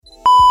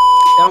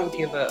don't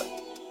give up.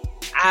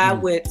 I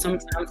would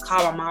sometimes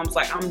call my mom's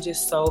like, I'm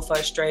just so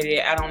frustrated.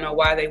 I don't know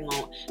why they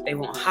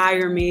won't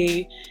hire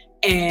me.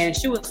 And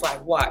she was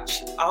like,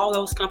 watch, all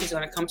those companies are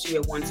going to come to you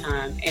at one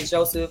time. And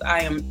Joseph,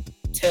 I am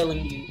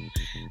telling you,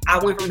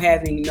 I went from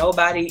having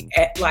nobody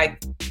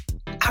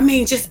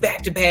just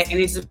back to back,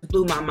 and it just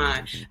blew my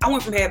mind. I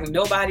went from having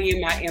nobody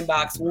in my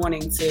inbox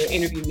wanting to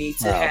interview me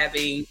to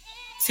having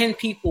 10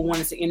 people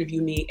wanting to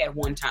interview me at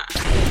one time.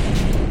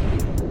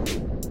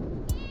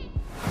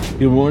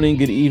 Good morning,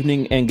 good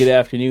evening, and good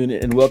afternoon,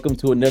 and welcome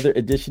to another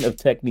edition of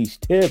Tech Niche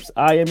Tips.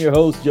 I am your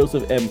host,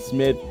 Joseph M.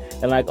 Smith,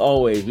 and like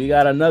always, we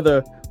got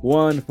another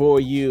one for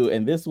you,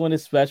 and this one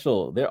is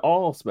special. They're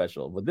all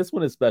special, but this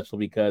one is special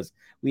because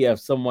we have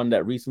someone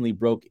that recently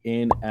broke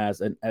in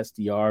as an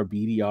SDR,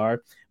 BDR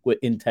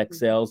in tech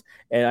sales,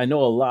 and I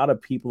know a lot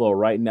of people are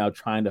right now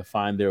trying to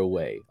find their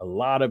way. A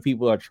lot of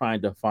people are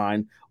trying to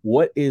find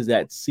what is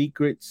that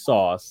secret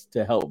sauce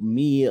to help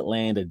me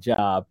land a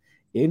job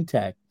in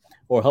tech,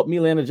 or help me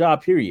land a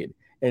job, period.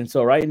 And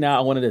so right now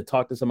I wanted to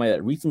talk to somebody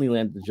that recently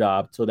landed the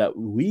job so that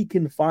we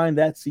can find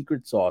that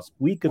secret sauce.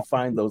 We could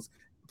find those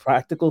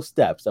practical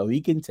steps that we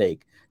can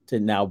take to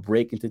now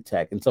break into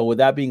tech. And so with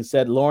that being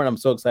said, Lauren, I'm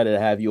so excited to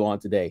have you on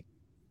today.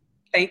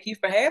 Thank you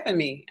for having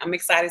me. I'm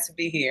excited to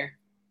be here.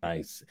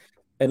 Nice.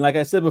 And like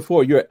I said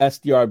before, you're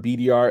SDR,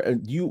 BDR.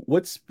 And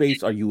what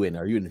space are you in?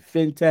 Are you in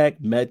fintech,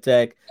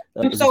 medtech?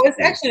 So it's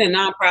actually a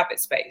nonprofit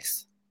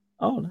space.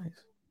 Oh, nice.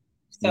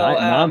 So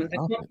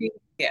the company,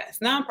 it's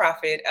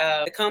nonprofit.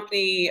 The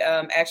company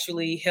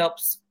actually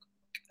helps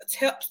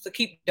to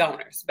keep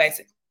donors,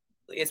 basically.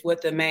 Is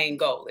what the main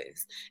goal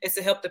is. It's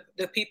to help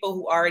the people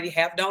who already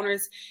have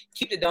donors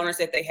keep the donors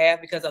that they have,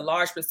 because a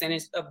large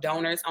percentage of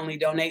donors only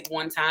donate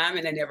one time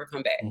and they never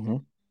come back. Mm-hmm.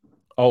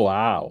 Oh,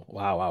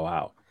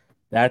 wow.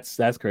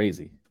 That's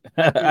crazy.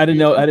 I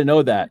didn't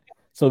know that.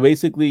 So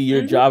basically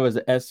your job as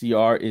an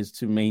SDR is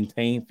to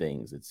maintain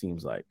things, it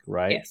seems like,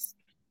 right? Yes.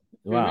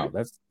 Wow,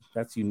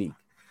 that's unique.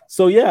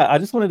 So yeah, I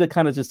just wanted to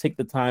kind of just take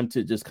the time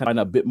to just kind of find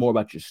a bit more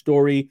about your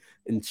story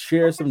and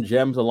share some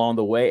gems along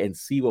the way and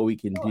see what we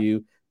can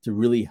do to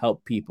really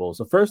help people.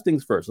 So first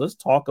things first, let's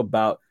talk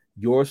about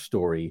your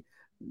story.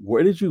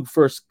 Where did you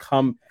first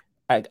come?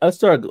 Let's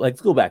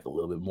go back a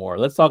little bit more.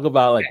 Let's talk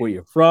about where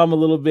you're from a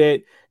little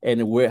bit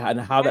and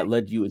how that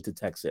led you into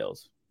tech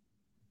sales.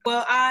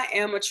 Well, I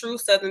am a true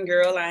Southern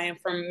girl. I am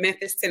from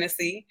Memphis,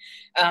 Tennessee.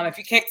 If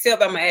you can't tell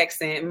by my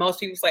accent, most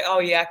people say, oh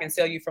yeah, I can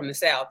tell you from the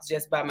South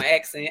just by my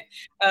accent.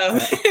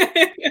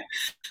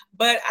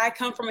 But I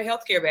come from a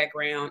healthcare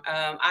background.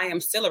 I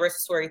am still a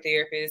respiratory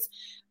therapist.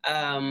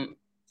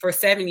 For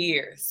 7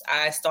 years,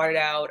 I started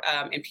out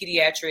in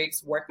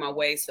pediatrics, worked my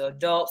way to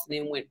adults, and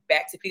then went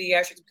back to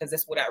pediatrics because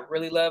that's what I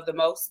really love the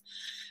most.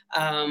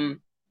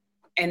 And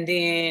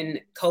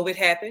then COVID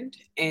happened,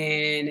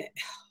 and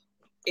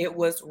it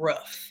was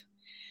rough.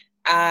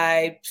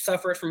 I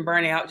suffered from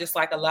burnout just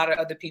like a lot of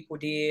other people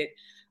did.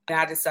 And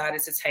I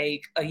decided to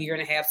take a 1.5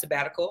 year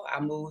sabbatical. I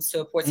moved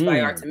to Puerto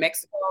Vallarta,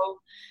 Mexico.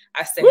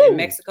 I stayed in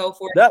Mexico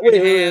for a year and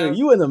a half.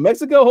 You in the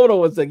Mexico? Hold on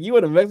one second. You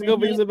in the Mexico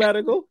being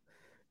sabbatical?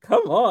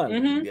 Come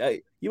on. Yeah,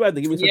 you had to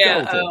give me some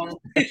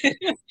travel tips.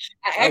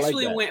 I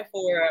actually went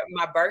for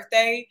my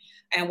birthday,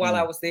 and while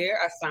I was there,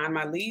 I signed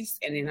my lease,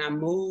 and then I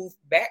moved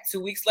back 2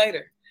 weeks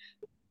later.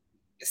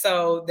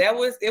 So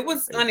it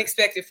was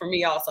unexpected for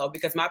me also,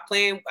 because my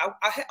plan,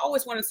 I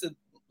always wanted to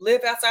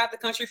live outside the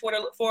country for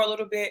a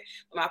little bit.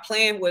 My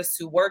plan was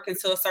to work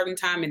until a certain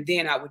time, and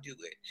then I would do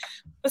it.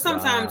 But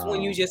sometimes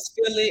when you just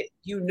feel it,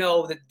 you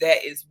know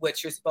that is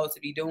what you're supposed to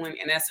be doing.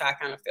 And that's how I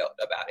kind of felt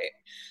about it.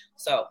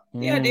 So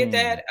I did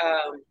that.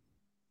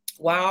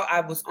 While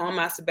I was on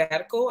my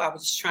sabbatical, I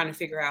was just trying to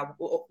figure out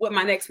what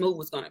my next move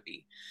was going to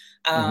be.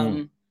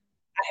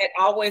 I had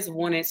always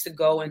wanted to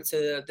go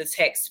into the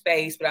tech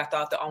space, but I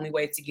thought the only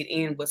way to get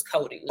in was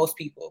coding. Most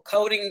people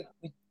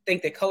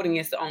think that coding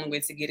is the only way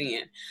to get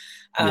in.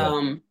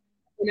 And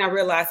I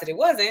realized that it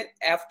wasn't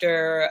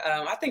after,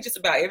 I think just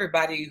about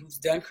everybody who's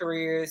done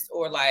careers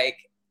or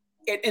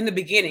in the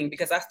beginning,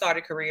 because I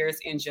started careers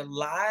in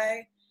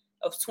July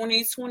of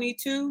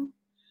 2022.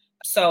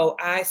 So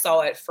I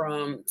saw it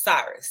from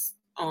Cyrus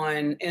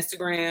on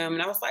Instagram,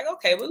 and I was like,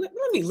 okay, well, let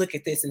me look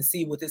at this and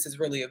see what this is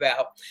really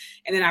about.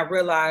 And then I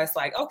realized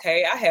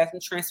okay, I have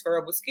some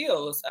transferable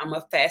skills. I'm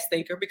a fast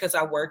thinker because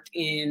I worked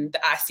in the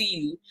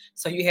ICU.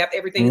 So you have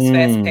everything is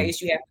fast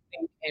paced. You have to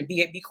think and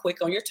be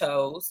quick on your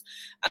toes.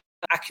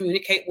 I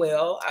communicate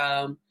well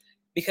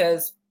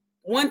because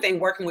one thing,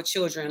 working with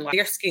children,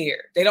 they're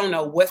scared. They don't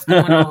know what's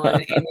going on.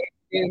 And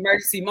in an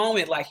emergency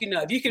moment,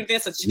 if you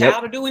convince a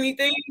child to do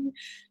anything,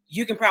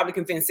 you can probably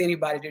convince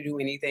anybody to do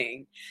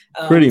anything.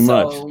 Pretty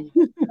much.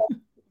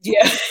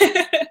 Yeah.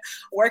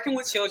 Working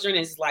with children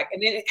is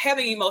and then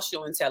having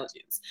emotional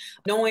intelligence,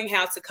 knowing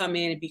how to come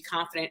in and be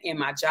confident in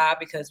my job,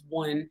 because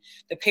one,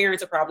 the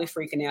parents are probably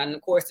freaking out. And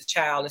of course the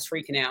child is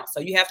freaking out. So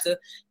you have to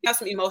have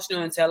some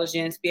emotional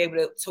intelligence, be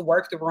able to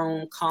work the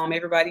room, calm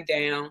everybody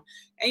down,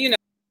 and,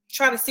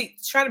 try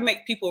to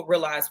make people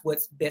realize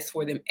what's best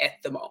for them at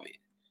the moment.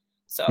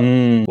 So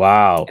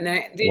wow. And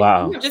then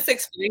Wow. just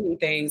explaining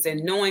things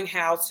and knowing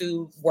how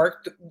to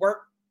work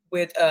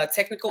with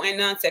technical and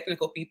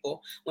non-technical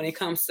people when it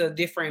comes to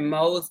different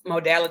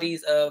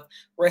modalities of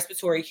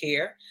respiratory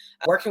care.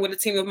 Working with a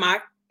team of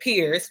my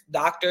peers,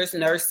 doctors,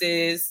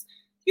 nurses,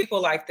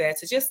 people like that,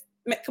 to just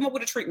come up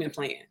with a treatment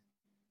plan.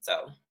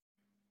 So.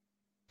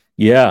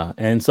 Yeah.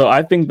 And so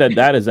I think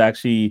that is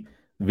actually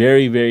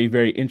very, very,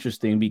 very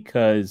interesting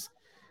because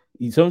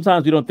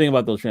sometimes we don't think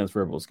about those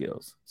transferable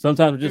skills.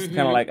 Sometimes we're just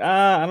kind of like,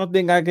 I don't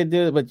think I could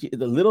do it. But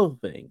the little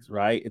things,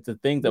 right? It's the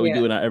things that we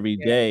do in our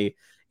everyday.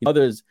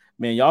 Others,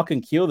 man, y'all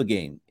can kill the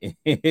game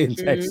in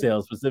tech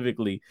sales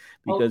specifically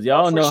because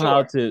y'all know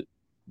how to,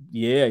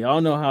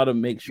 y'all know how to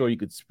make sure you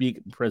could speak,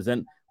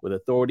 present with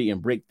authority,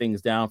 and break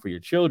things down for your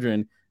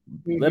children,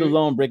 let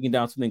alone breaking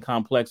down something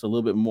complex, a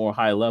little bit more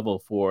high level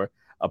for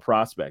a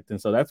prospect. And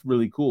so that's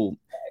really cool.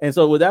 And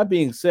so with that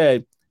being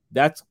said,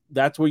 that's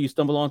where you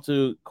stumble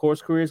onto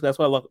course careers. That's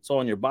what I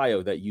saw in your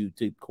bio that you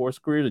did course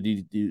careers, or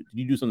did you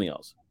do something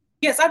else?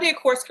 Yes, I did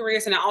course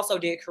careers and I also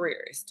did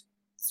careerist.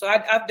 So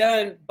I've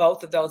done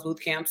both of those boot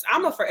camps.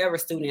 I'm a forever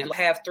student. I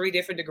have 3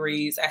 different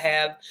degrees. I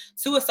have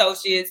 2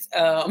 associates,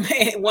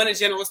 one in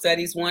general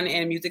studies, one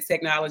in music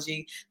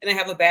technology. Then I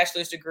have a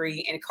bachelor's degree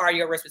in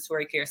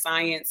cardiorespiratory care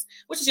science,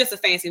 which is just a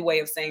fancy way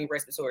of saying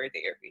respiratory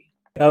therapy.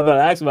 I was about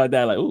to ask about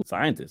that, like, ooh,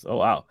 scientist. Oh,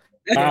 wow.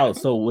 Wow.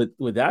 So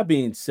with that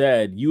being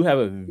said, you have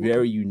a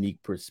very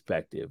unique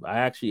perspective. I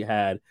actually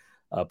had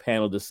a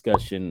panel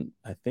discussion.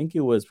 I think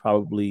it was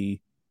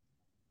probably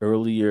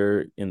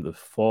earlier in the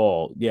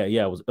fall. Yeah,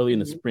 it was early in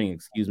the spring,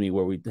 excuse me,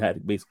 where we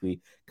had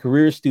basically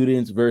career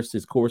students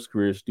versus course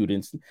career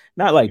students,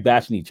 not like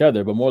bashing each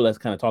other, but more or less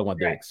kind of talking about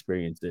their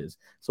experiences.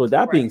 So with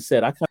that being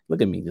said, I kind of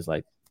look at me just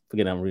like,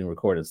 forget I'm being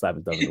recorded,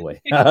 slapping stuff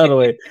away. Out of the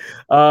way.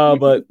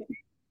 But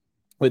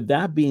with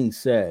that being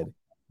said,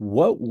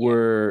 what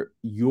were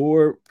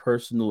your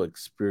personal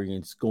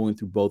experience going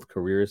through both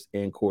careers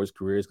and course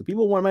careers? Because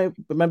people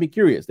might be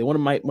curious. They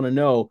might want to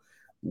know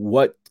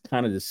what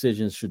kind of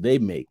decisions should they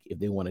make if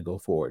they want to go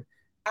forward.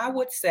 I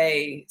would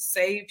say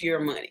save your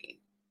money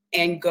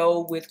and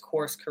go with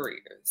course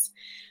careers.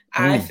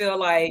 I feel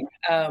like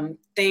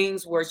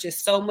things were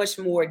just so much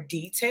more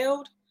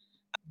detailed.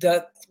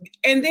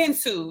 And then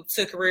to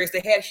careers,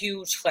 they had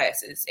huge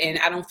classes, and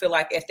I don't feel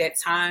like at that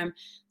time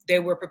they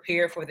were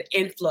prepared for the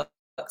influx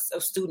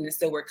of students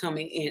that were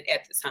coming in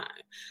at the time.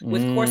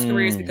 With course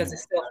careers, because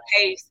it's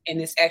self-paced and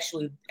it's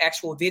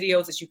actual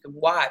videos that you can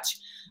watch,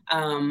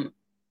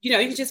 you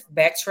can just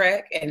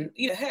backtrack and,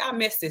 hey, I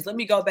missed this. Let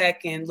me go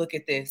back and look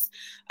at this.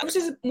 Which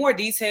is more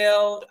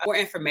detailed, more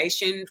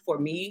information for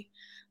me.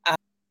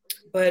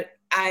 But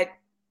I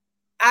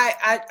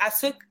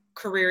took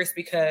careers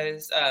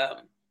because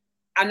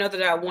I know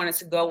that I wanted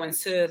to go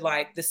into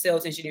like the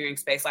sales engineering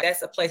space. Like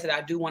that's a place that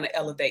I do want to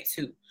elevate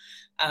to.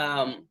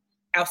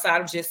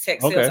 Outside of just tech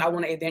sales, I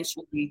want to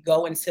eventually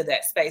go into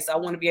that space. I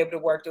want to be able to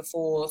work the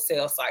full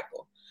sales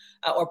cycle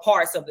or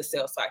parts of the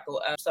sales cycle.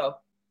 So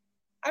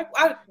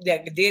I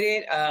did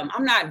it.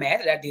 I'm not mad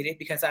that I did it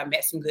because I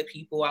met some good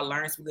people. I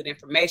learned some good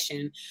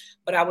information,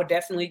 but I would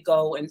definitely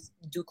go and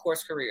do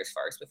course careers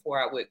first before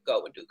I would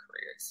go and do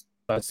careers.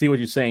 I see what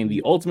you're saying.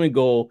 The ultimate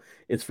goal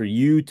is for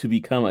you to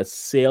become a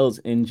sales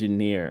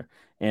engineer.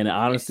 And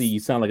honestly, you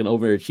sound like an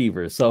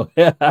overachiever. So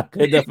I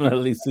could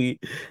definitely see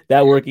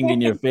that working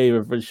in your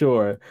favor for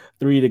sure.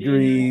 3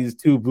 degrees,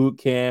 2 boot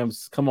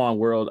camps. Come on,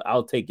 world.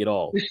 I'll take it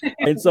all.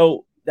 And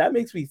so that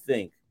makes me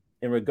think,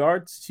 in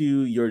regards to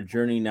your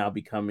journey now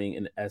becoming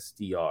an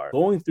SDR,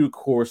 going through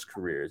course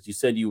careers, you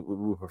said you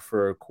would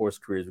prefer course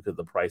careers because of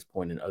the price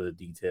point and other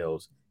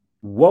details.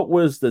 What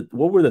were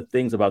the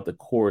things about the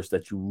course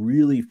that you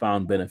really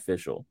found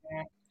beneficial?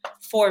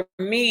 For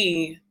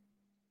me,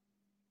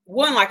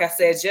 one, like I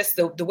said, just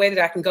the way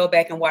that I can go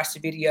back and watch the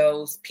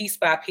videos piece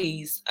by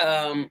piece,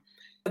 the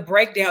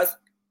breakdowns,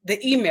 the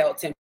email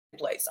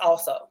templates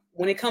also,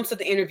 when it comes to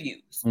the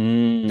interviews,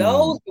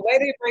 the way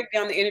they break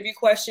down the interview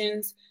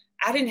questions,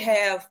 I didn't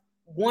have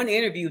one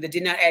interview that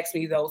did not ask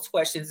me those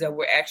questions that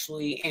were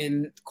actually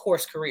in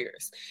course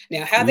careers.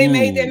 Now, how they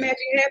made that magic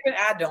happen,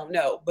 I don't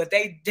know, but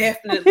they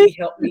definitely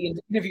helped me in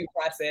the interview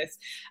process.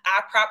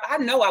 I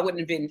know I wouldn't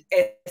have been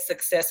as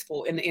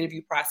successful in the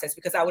interview process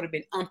because I would have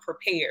been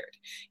unprepared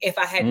if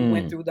I hadn't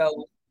went through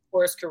those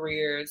course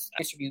careers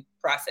interview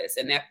process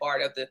and that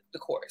part of the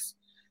course.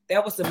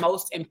 That was the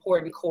most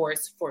important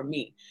course for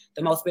me.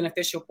 The most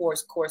beneficial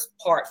course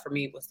part for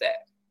me was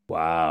that.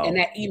 Wow. And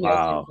that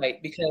email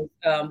template, because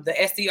the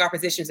SDR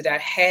positions that I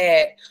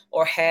had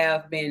or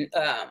have been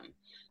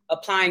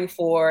applying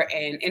for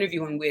and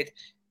interviewing with,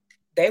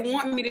 they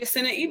want me to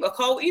send a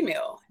cold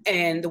email.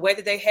 And the way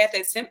that they had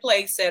that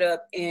template set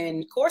up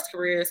in course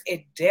careers,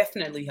 it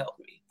definitely helped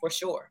me. for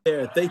sure.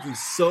 Thank you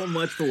so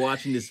much for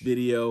watching this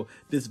video.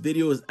 This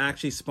video is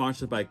actually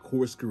sponsored by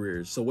Course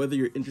Careers. So whether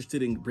you're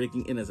interested in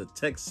breaking in as a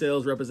tech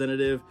sales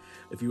representative,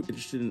 if you're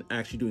interested in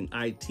actually doing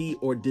IT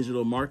or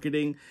digital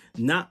marketing,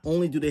 not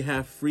only do they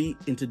have free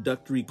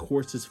introductory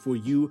courses for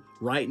you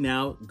right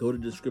now, go to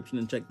the description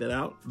and check that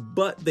out,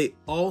 but they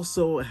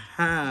also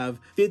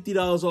have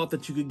 $50 off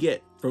that you could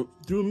get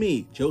through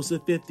me,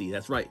 Joseph 50.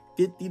 That's right,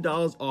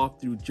 $50 off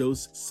through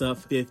Joseph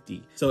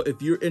 50. So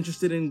if you're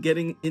interested in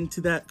getting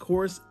into that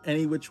course,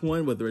 any which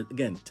one, whether it's,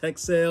 again, tech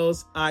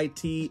sales,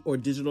 IT, or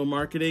digital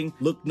marketing,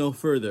 look no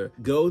further.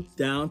 Go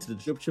down to the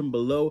description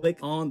below, click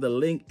on the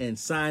link, and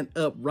sign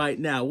up right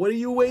now. What are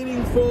you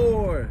waiting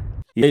for?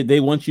 They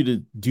want you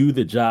to do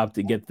the job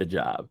to get the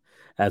job,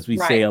 as we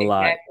say a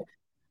lot.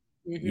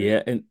 Mm-hmm.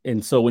 Yeah,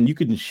 and so when you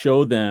can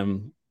show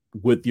them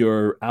with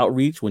your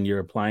outreach, when you're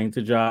applying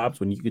to jobs,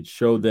 when you could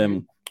show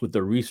them with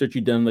the research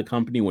you've done in the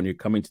company, when you're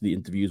coming to the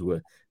interviews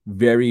with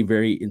very,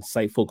 very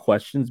insightful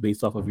questions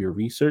based off of your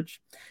research,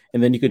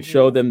 and then you could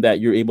show them that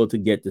you're able to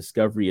get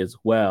discovery as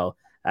well,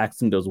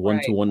 asking those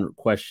one-to-one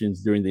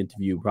questions during the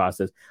interview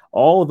process.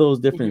 All of those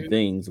different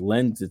things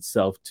lends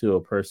itself to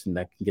a person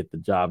that can get the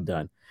job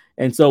done.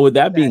 And so with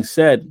that being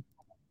said,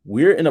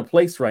 we're in a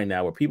place right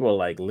now where people are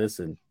like,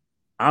 listen,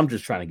 I'm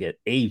just trying to get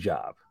a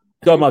job.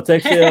 Talking about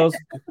tech sales,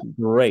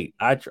 great.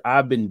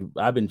 I've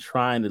been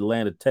trying to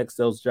land a tech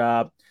sales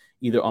job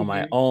either on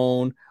my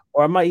own,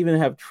 or I might even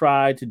have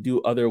tried to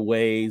do other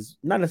ways,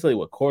 not necessarily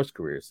what Course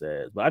Career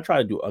says, but I try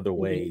to do other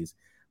ways.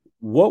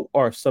 What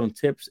are some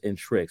tips and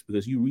tricks,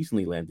 because you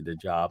recently landed a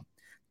job,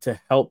 to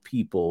help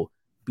people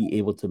be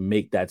able to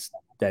make that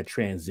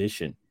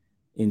transition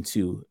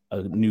into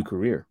a new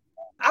career?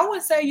 I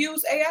would say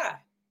use AI.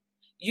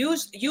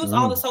 Use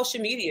all the social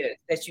media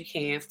that you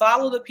can.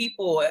 Follow the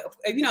people.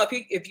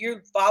 If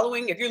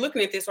you're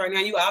looking at this right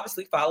now, you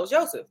obviously follow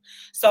Joseph.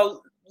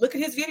 So look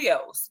at his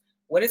videos.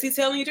 What is he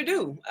telling you to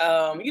do?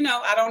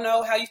 I don't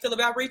know how you feel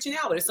about reaching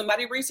out, but if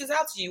somebody reaches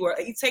out to you, or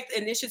you take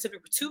the initiative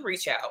to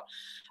reach out.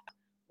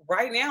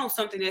 Right now,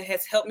 something that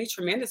has helped me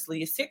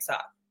tremendously is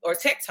TikTok or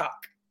Tech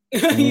Talk. They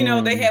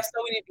have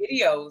so many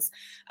videos.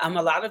 A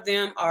lot of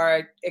them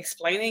are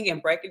explaining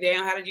and breaking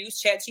down how to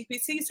use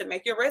ChatGPT to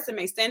make your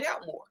resume stand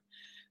out more.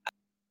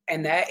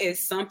 And that is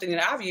something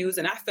that I've used.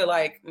 And I feel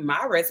like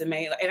my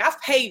resume, and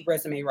I've paid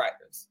resume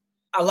writers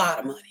a lot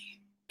of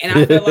money. And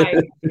I feel like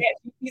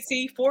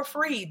ChatGPT for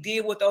free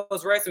did what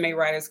those resume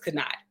writers could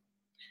not.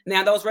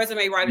 Now, those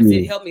resume writers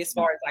did help me as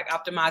far as like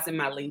optimizing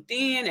my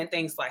LinkedIn and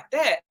things like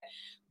that.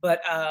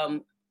 But,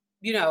 that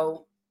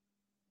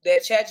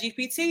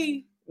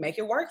ChatGPT, make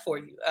it work for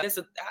you. I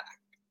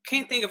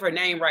can't think of her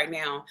name right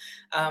now.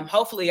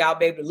 Hopefully I'll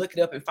be able to look it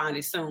up and find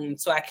it soon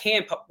so I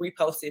can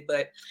repost it.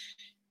 But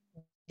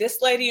this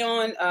lady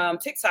on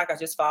TikTok I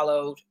just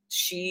followed,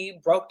 she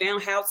broke down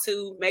how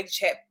to make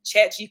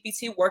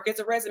ChatGPT work as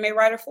a resume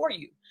writer for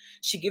you.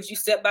 She gives you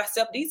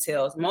step-by-step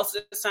details. Most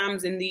of the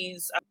times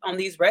on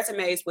these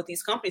resumes, what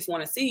these companies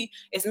want to see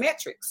is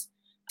metrics.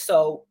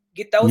 So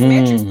get those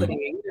metrics put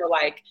in.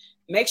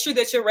 Make sure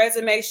that your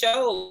resume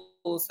shows,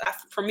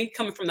 for me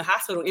coming from the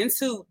hospital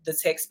into the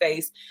tech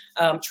space,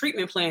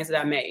 treatment plans that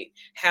I made,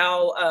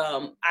 how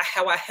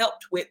I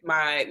helped with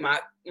my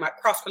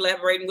cross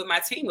collaborating with my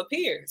team of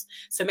peers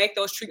to make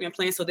those treatment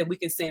plans so that we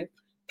can send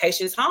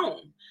patients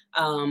home.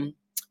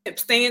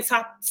 Staying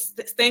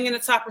in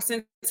the top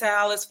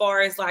percentile as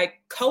far as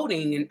like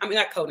typing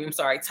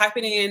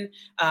in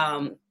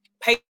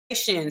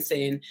patients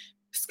and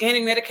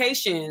scanning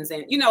medications,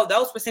 and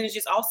those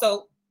percentages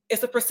also,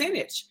 it's a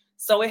percentage.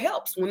 So it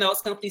helps when those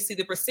companies see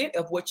the percent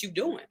of what you're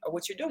doing or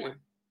what you're doing.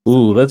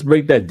 Ooh, let's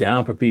break that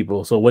down for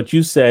people. So what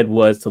you said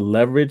was to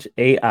leverage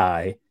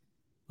AI,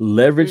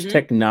 leverage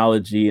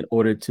technology in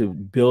order to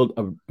build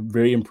a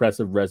very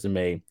impressive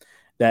resume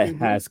that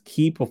has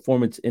key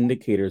performance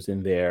indicators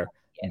in there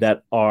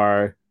that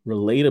are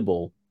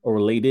relatable or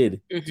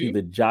related to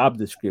the job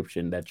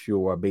description that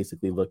you are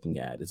basically looking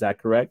at. Is that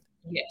correct?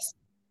 Yes,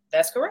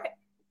 that's correct.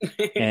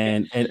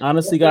 and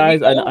honestly,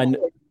 guys, I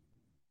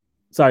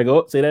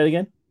sorry, say that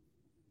again.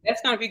 That's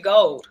going to be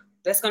gold.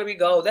 That's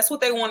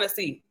what they want to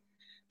see.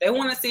 They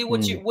want to see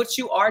what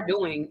you are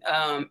doing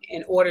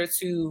in order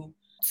to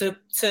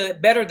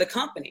better the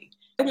company.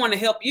 They want to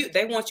help you.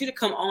 They want you to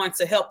come on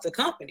to help the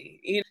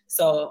company.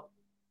 So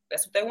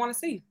that's what they want to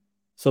see.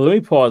 So let me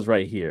pause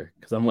right here,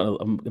 because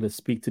I'm gonna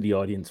speak to the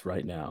audience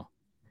right now.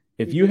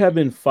 If you have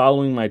been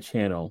following my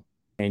channel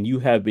and you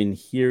have been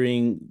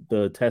hearing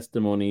the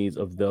testimonies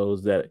of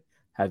those that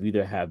have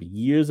either have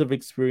years of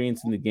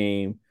experience in the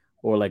game,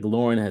 or like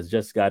Lauren has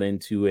just got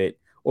into it,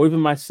 or even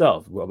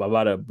myself, I'm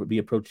about to be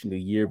approaching a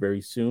year very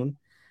soon,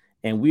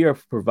 and we are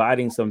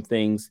providing some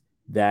things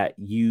that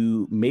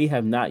you may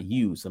have not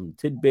used, some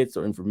tidbits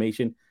or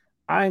information.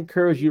 I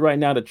encourage you right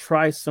now to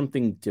try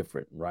something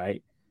different,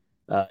 right?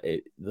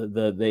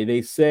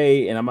 They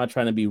say, and I'm not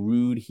trying to be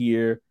rude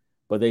here,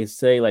 but they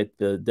say like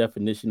the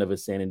definition of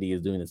insanity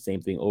is doing the same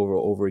thing over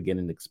and over again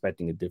and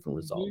expecting a different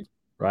result.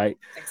 Right?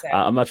 Exactly.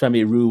 I'm not trying to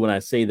be rude when I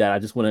say that. I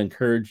just want to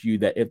encourage you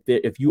that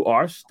if you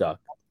are stuck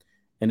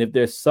And if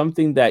there's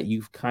something that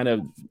you're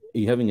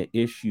having an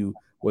issue,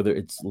 whether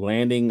it's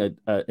landing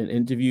an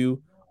interview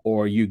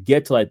or you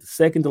get to like the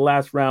second to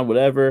last round,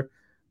 whatever,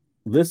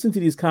 listen to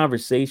these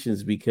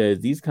conversations because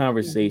these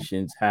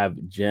conversations have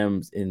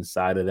gems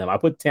inside of them. I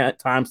put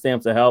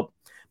timestamps to help,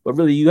 but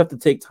really you have to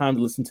take time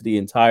to listen to the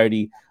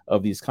entirety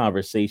of these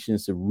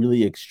conversations to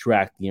really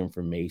extract the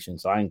information.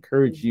 So I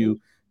encourage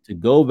you to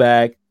go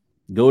back,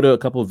 go to a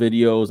couple of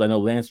videos. I know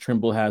Lance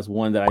Trimble has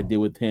one that I did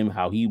with him,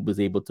 how he was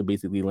able to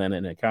basically land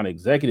an account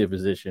executive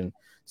position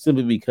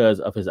simply because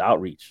of his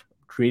outreach,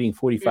 creating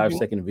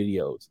 45-second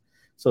videos.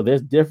 So there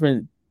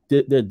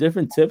are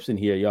different tips in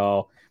here,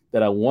 y'all,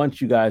 that I want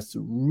you guys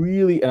to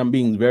really, and I'm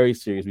being very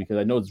serious because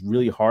I know it's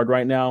really hard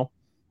right now.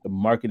 The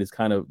market is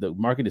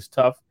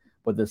tough,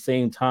 but at the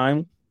same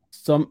time,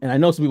 and I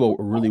know some people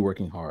are really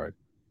working hard.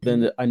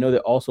 Then I know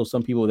that also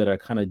some people that are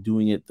kind of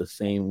doing it the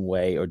same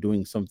way or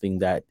doing something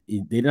that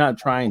they're not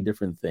trying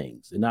different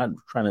things. They're not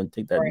trying to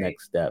take that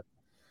next step.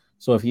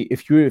 So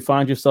if you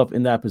find yourself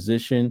in that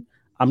position,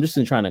 I'm just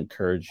trying to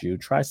encourage you,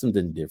 try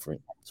something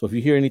different. So if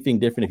you hear anything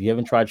different, if you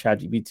haven't tried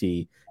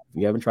ChatGPT, if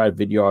you haven't tried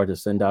Vidyard to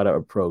send out an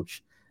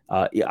approach,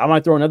 I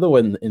might throw another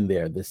one in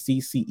there, the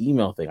CC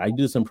email thing. I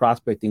do some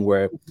prospecting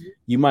where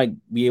you might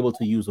be able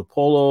to use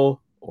Apollo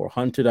or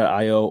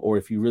Hunter.io, or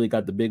if you really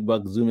got the big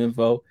buck, Zoom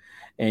Info,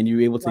 and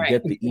you're able to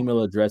get the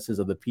email addresses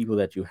of the people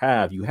that you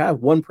have. You have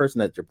one person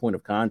that's your point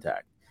of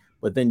contact,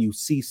 but then you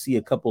CC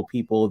a couple of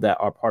people that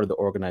are part of the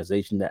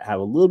organization that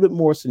have a little bit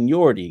more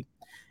seniority,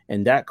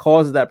 and that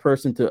causes that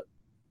person to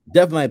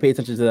definitely pay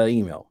attention to that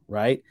email,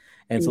 right?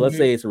 And so let's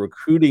say it's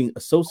a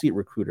associate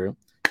recruiter.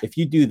 If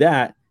you do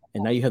that,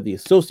 and now you have the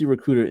associate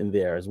recruiter in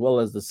there as well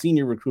as the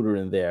senior recruiter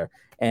in there,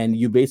 and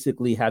you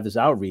basically have this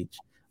outreach,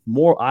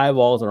 more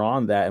eyeballs are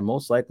on that, and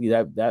most likely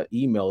that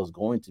email is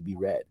going to be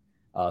read.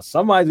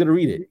 Somebody's going to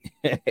read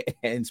it,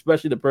 and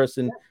especially the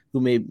person who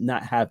may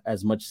not have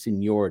as much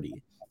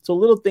seniority. So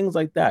little things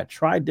like that.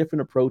 Try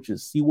different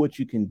approaches. See what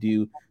you can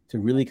do to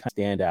really kind of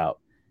stand out.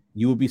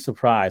 You will be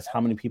surprised how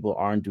many people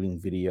aren't doing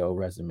video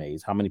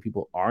resumes, how many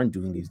people aren't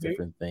doing these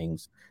different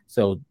things.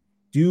 So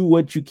do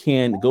what you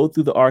can. Go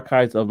through the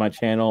archives of my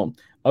channel,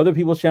 other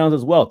people's channels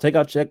as well. Check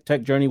out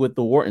Tech Journey with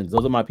the Whartons.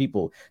 Those are my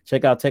people.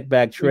 Check out Tech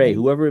Bag Trey,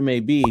 whoever it may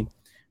be,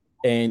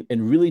 and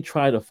really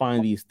try to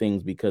find these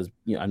things because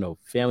I know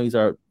families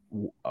are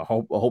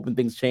hoping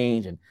things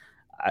change, and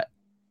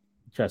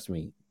trust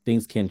me,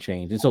 things can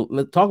change. And so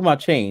let's talk about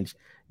change.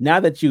 Now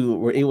that you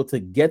were able to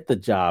get the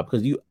job,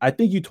 because I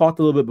think you talked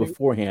a little bit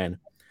beforehand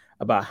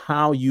about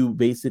how you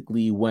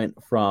basically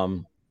went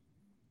from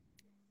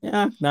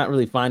not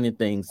really finding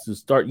things to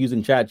start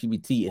using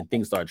ChatGPT and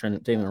things start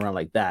turning around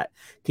like that.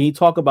 Can you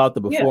talk about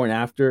the before and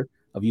after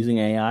of using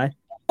AI?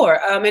 Sure.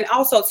 And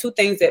also two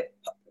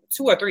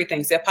or three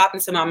things that popped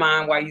into my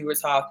mind while you were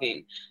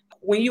talking.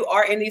 When you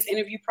are in these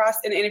interview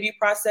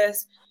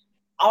process,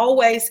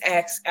 always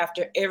ask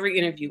after every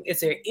interview,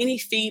 is there any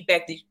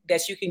feedback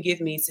that you can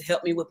give me to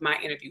help me with my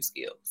interview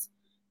skills?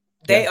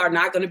 They are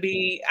not going to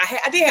be,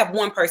 I did have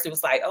one person who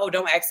was like, oh,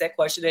 don't ask that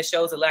question. That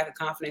shows a lack of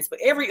confidence. But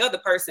every other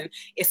person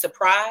is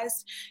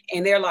surprised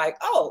and they're like,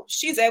 oh,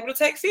 she's able to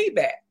take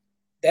feedback.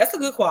 That's a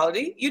good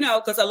quality,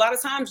 because a lot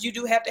of times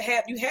you have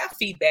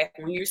feedback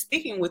when you're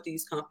speaking with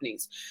these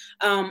companies.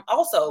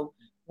 Also,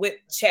 with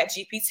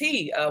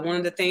ChatGPT, one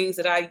of the things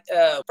that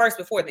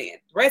before then,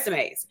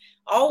 resumes.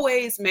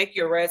 Always make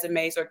your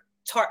resumes or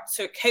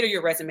to cater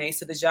your resumes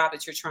to the job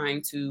that you're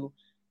trying to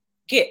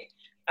get.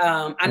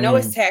 I know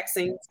it's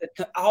taxing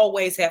to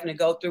always having to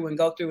go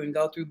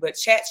through, but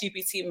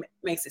ChatGPT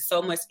makes it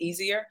so much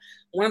easier.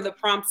 One of the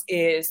prompts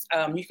is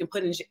you can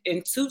put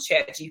into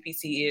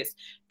ChatGPT is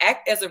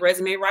act as a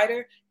resume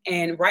writer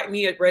and write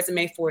me a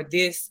resume for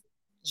this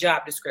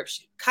job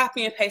description.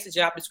 Copy and paste the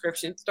job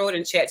description, throw it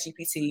in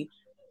ChatGPT.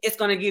 It's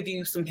going to give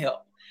you some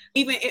help.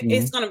 Even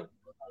it's going to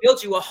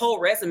build you a whole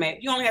resume.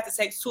 You only have to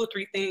take 2 or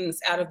 3 things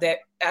out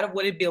of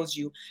what it builds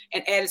you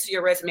and add it to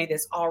your resume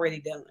that's already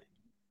done.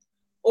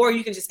 Or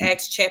you can just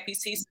ask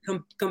ChatGPT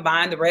to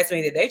combine the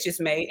resume that they just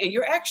made and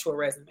your actual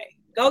resume.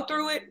 Go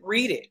through it,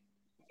 read it.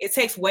 It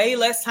takes way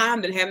less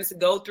time than having to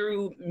go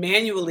through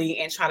manually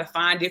and try to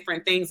find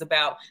different things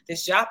about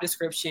this job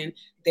description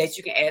that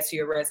you can add to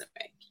your resume.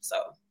 So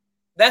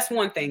that's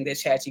one thing that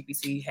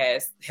ChatGPT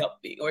has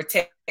helped me, or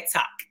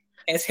TikTok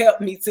has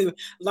helped me to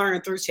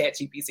learn through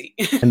ChatGPT.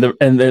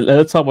 and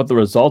let's talk about the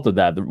result of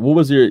that. What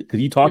was because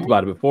you talked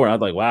about it before, and I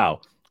was like,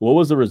 wow, what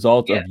was the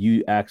result of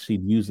you actually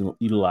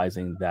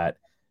utilizing that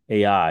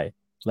AI,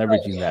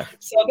 leveraging that?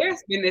 So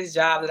there's been this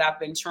job that I've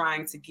been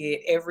trying to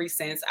get ever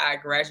since I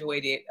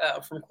graduated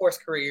from Course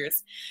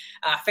Careers.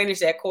 I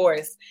finished that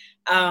course,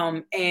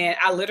 and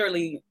I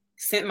literally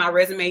sent my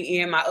resume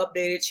in, my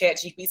updated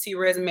ChatGPT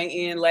resume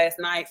in last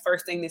night.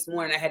 First thing this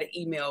morning, I had an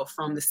email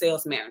from the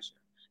sales manager.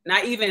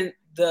 Not even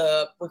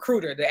the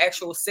recruiter, the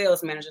actual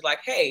sales manager, like,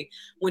 hey,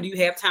 when do you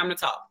have time to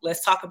talk?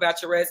 Let's talk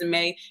about your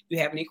resume. You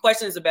have any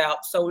questions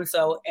about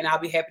so-and-so, and I'll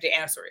be happy to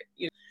answer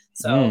it.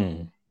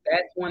 So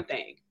that's one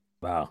thing.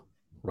 Wow.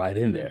 right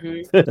in there.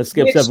 Let's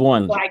skip step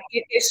one. Like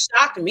it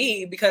shocked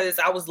me because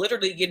I was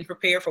literally getting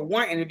prepared for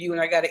one interview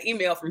and I got an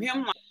email from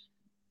him. Like,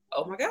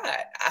 oh my God,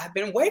 I've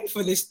been waiting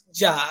for this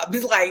job.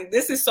 It's like,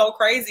 this is so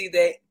crazy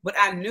but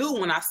I knew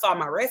when I saw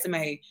my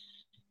resume,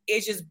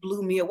 it just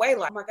blew me away.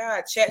 Like, oh my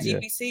God,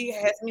 ChatGPT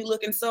has me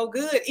looking so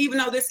good, even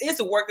though this is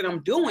the work that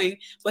I'm doing,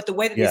 but the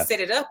way that they set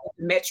it up with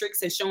the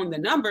metrics and showing the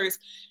numbers,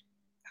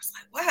 I was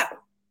like, wow,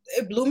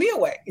 it blew me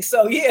away.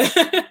 So yeah.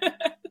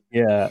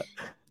 Yeah.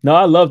 No,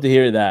 I love to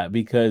hear that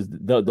because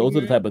those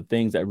are the type of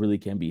things that really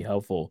can be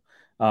helpful.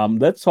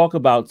 Let's talk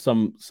about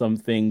some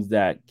things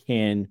that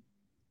can,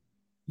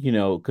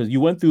 because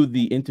you went through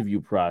the interview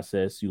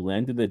process, you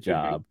landed the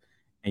job,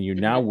 and you're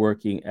now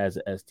working as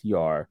an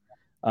STR.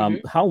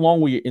 How long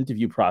were your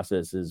interview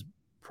processes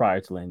prior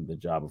to landing the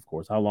job, of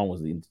course? How long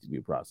was the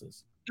interview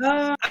process?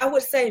 I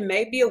would say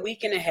maybe a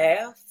week and a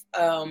half.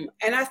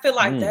 And I feel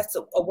like that's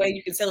a way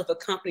you can tell if a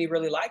company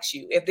really likes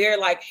you. If they're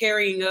like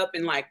hurrying up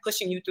and like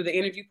pushing you through the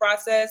interview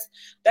process,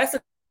 that's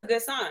a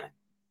good sign.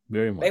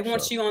 Very much. They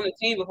want you on the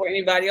team before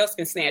anybody else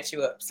can snatch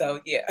you up.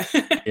 So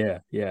yeah.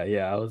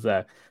 Yeah.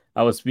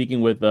 I was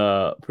speaking with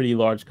a pretty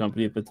large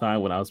company at the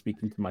time when I was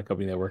speaking to my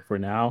company that I work for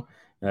now.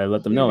 And I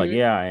let them know, like,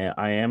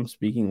 I am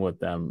speaking with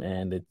them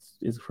and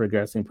it's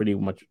progressing pretty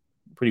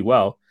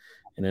well.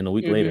 And then a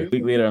week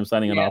later, I'm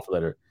signing an offer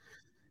letter.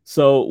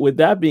 So with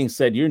that being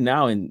said, you're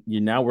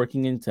now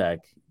working in tech.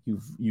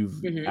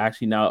 You've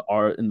actually now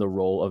are in the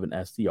role of an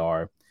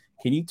SDR.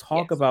 Can you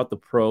talk about the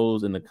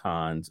pros and the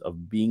cons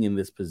of being in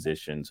this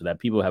position so that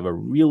people have a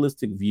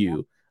realistic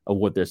view of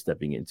what they're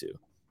stepping into?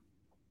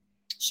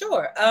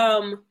 Sure.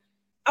 I'm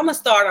gonna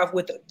start off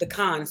with the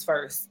cons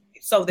first,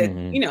 so that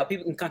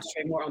people can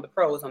concentrate more on the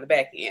pros on the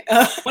back end.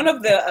 One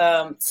of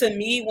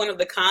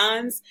the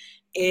cons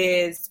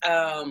is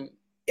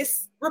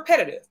it's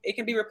repetitive. It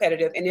can be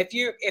repetitive, and if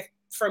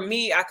for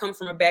me, I come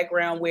from a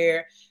background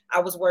where I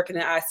was working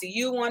in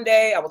ICU one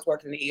day, I was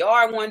working in the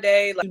ER one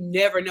day. Like, you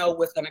never know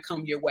what's going to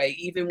come your way,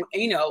 even,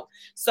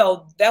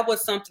 so that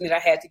was something that I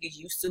had to get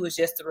used to, is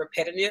just the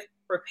repetitiveness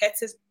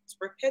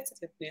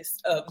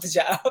of the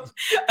job.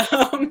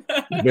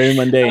 Very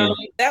mundane.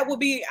 That would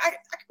be, I can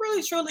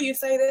really truly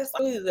say that's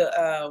really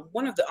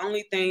one of the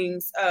only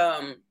things,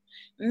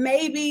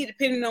 maybe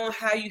depending on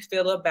how you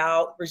feel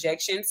about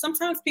rejection,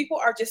 sometimes people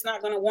are just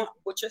not going to want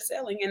what you're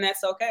selling, and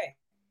that's okay.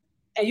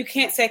 And you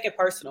can't take it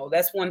personal.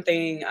 That's one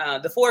thing.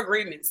 The 4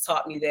 Agreements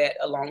taught me that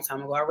a long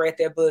time ago. I read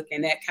that book,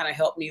 and that kind of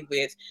helped me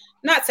with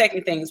not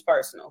taking things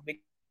personal,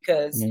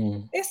 because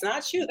it's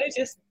not you.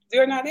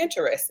 They're not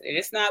interested.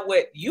 It's not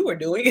what you were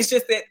doing. It's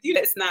just that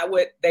it's not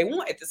what they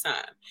want at the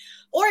time.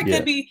 Or it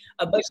could be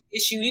a budget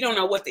issue. You don't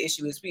know what the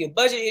issue is. It could be a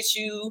budget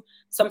issue.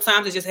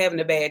 Sometimes it's just having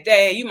a bad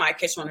day. You might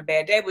catch you on a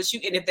bad day, but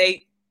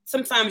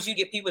sometimes you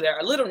get people that are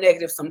a little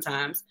negative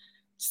sometimes.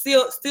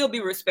 Still be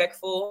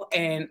respectful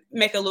and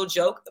make a little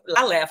joke.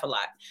 I laugh a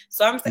lot.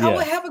 So I'm saying,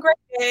 have a great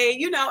day,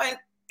 and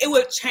it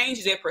would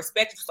change their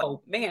perspective.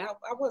 So, man,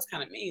 I was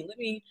kind of mean. Let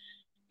me,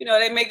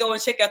 they may go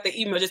and check out the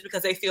email just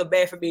because they feel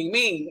bad for being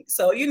mean.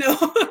 So,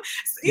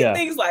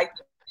 things like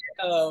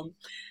that.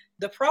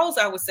 The pros,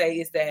 I would say,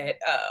 is that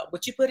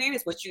what you put in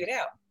is what you get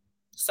out.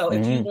 So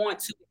if you want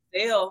to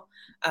excel,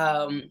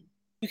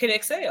 you can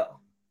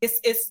excel.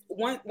 It's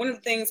one of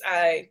the things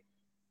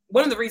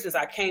one of the reasons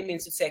I came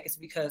into tech is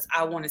because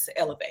I wanted to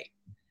elevate.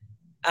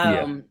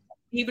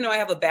 Even though I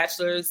have a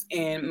bachelor's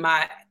in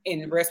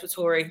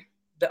respiratory,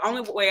 the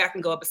only way I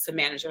can go up is to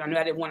manager. I knew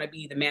I didn't want to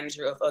be the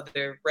manager of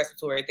other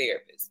respiratory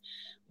therapists.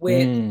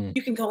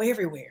 You can go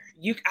everywhere.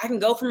 I can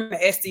go from an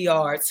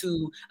SDR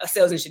to a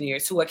sales engineer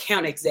to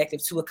account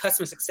executive to a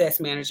customer success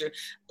manager,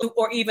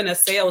 or even a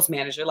sales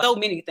manager. Like, so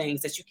many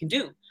things that you can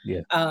do.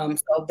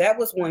 So that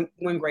was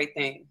one great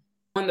thing.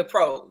 On the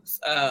pros,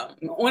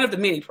 one of the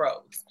many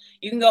pros,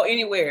 you can go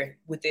anywhere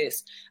with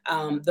this.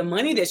 The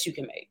money that you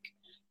can make.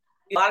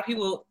 A lot of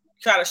people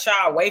try to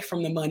shy away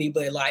from the money,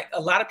 but like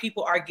a lot of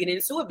people are getting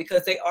into it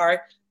because they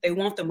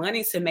want the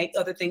money to make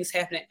other things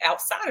happen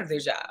outside of their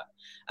job.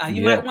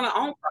 You might want to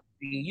own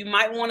property. You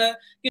might want to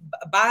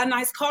buy a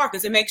nice car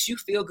because it makes you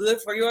feel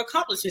good for your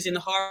accomplishments and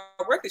the hard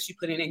work that you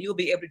put in, and you'll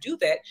be able to do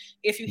that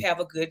if you have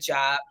a good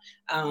job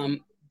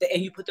and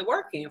you put the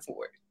work in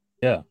for it.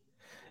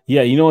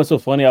 Yeah, what's so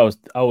funny?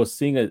 I was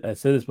seeing I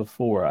said this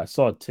before. I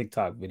saw a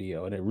TikTok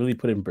video and it really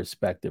put it in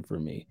perspective for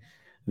me.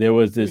 There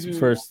was this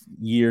first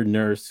year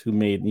nurse who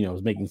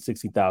was making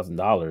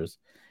 $60,000,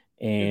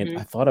 and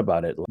I thought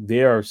about it.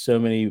 There are so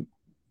many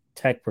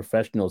tech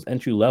professionals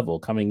entry level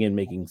coming in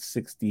making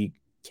 $60K,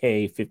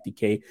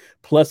 $50K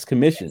plus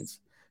commissions.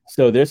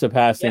 So they're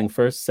surpassing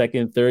first,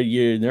 second, third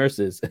year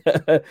nurses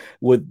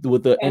with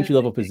the entry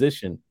level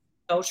position.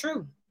 So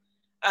true,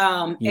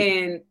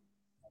 and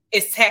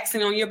it's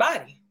taxing on your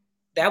body.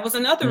 That was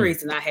another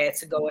reason I had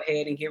to go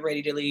ahead and get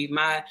ready to leave.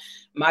 My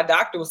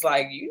doctor was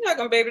like, "You're not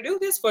gonna be able to do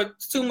this for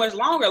too much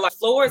longer. Like,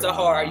 floors are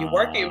hard. You're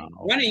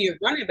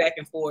running back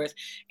and forth."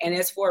 And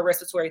as for a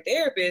respiratory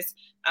therapist,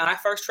 my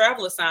first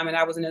travel assignment,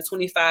 I was in a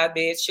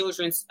 25-bed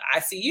children's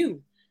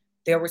ICU.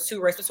 There were 2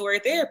 respiratory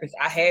therapists.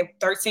 I had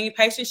 13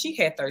 patients. She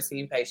had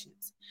 13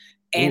 patients.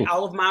 and Oof.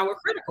 all of mine were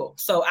critical.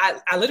 So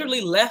I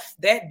literally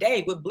left that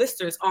day with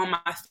blisters on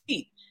my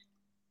feet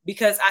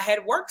because I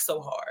had worked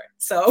so hard.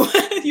 So,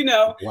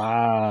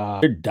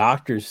 Wow. Your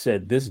doctor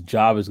said this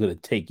job is going to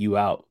take you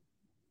out.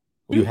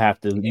 You have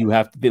to,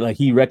 like,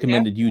 he Yeah.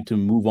 recommended you to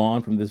move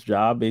on from this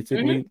job,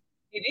 basically.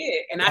 He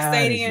did. And I That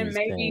stayed is in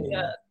maybe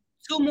insane.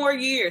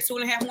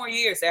 2.5 more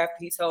years after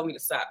he told me to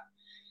stop.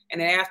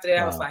 And then after that,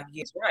 I was Wow. like,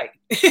 he's right.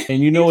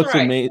 And you know He's what's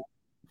right. amazing?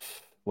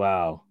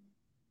 Wow.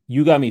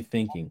 You got me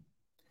thinking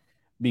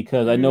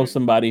because I know Mm-hmm.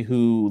 somebody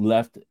who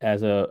left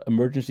as a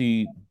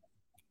emergency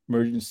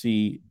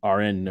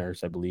RN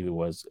nurse, I believe it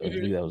was. I Mm-hmm.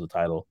 believe that was the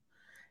title.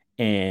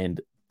 And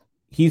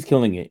he's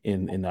killing it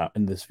in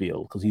this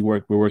field because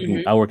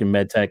Mm-hmm. I work in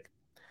med tech.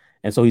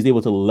 And so he's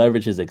able to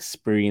leverage his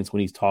experience when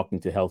he's talking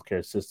to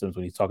healthcare systems,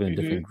 when he's talking to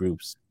Mm-hmm. different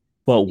groups.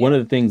 But one Yeah.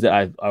 of the things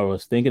that I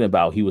was thinking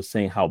about, he was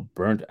saying how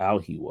burnt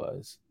out he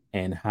was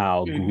and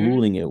how Mm-hmm.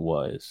 grueling it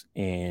was.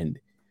 And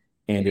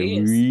It it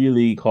is.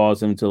 really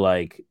caused him to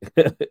like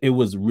it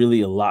was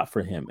really a lot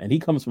for him. And he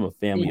comes from a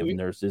family of Mm-hmm.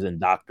 nurses and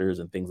doctors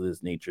and things of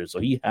this nature. So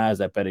he has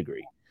that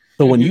pedigree.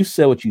 So when you Mm-hmm.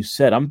 said what you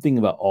said, I'm thinking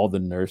about all the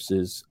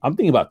nurses. I'm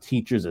thinking about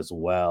teachers as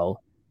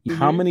well.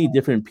 How Mm-hmm. many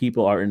different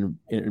people are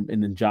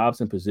in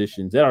jobs and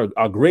positions that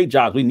are great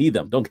jobs? We need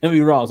them. Don't get me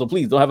wrong. So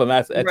please don't have a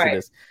mass Right.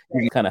 exodus.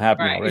 It's kind of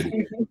happening Right.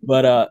 already.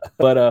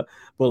 But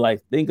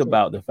like think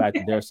about the fact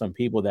that there are some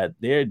people that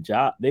their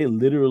job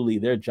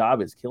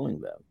is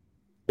killing them.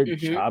 Their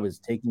Mm-hmm. job is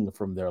taking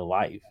from their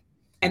life.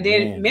 And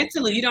then Man.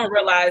 mentally, you don't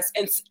realize,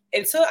 and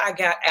until I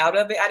got out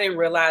of it, I didn't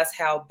realize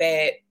how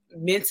bad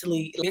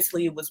mentally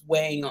it was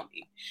weighing on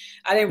me.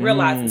 I didn't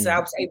realize until I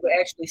was able to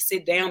actually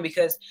sit down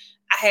because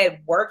I had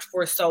worked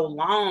for so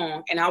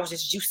long and I was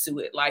just used to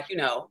it, like,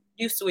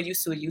 used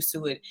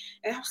to it.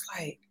 And I was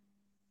like,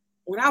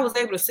 when I was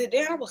able to sit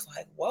down, I was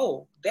like,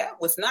 whoa,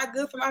 that was not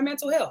good for my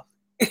mental health.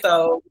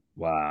 So,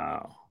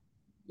 Wow.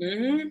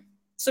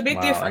 it's a big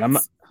Wow. And I'm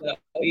not difference. So,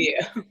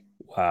 yeah.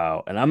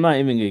 Wow. And I'm not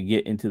even going to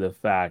get into the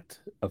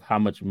fact of how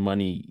much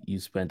money you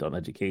spent on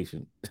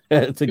education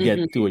to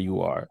get to where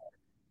you are.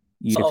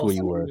 You get to So, where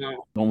you were.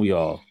 no. Don't we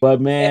all?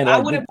 But If man, I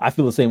like would have, I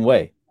feel the same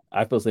way.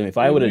 I feel the same. If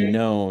I would have mm-hmm,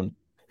 known,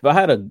 if I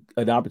had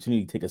an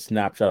opportunity to take a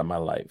snapshot of my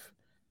life,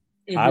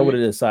 I would mm-hmm,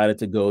 have decided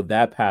to go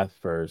that path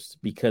first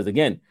because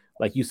again,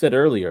 like you said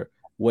earlier,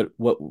 what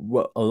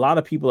a lot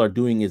of people are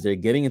doing is they're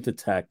getting into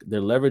tech.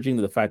 They're leveraging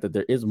the fact that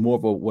there is more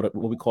of a what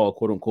we call a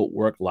quote unquote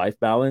work life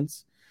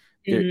balance.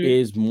 There mm-hmm,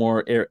 is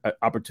more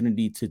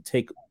opportunity to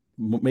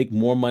make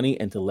more money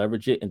and to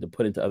leverage it and to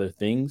put into other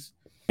things.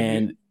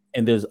 mm-hmm.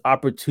 And there's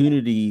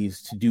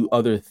opportunities to do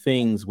other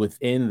things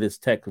within this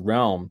tech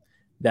realm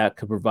that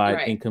could provide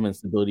Right. income and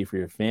stability for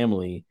your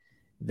family.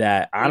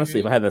 That honestly,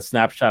 if Mm-hmm. I had that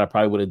snapshot, I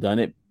probably would have done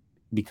it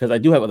because I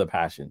do have other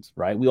passions,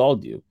 right? We all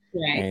do.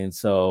 Right. And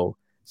so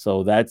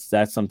that's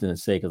something to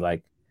say because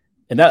like,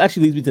 and that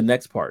actually leads me to the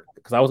next part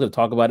because I was going to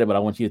talk about it, but I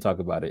want you to talk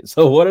about it.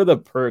 So what are the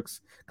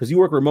perks? Because you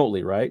work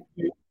remotely, right?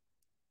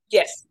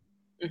 Yes.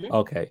 Mm-hmm.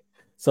 Okay.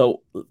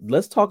 So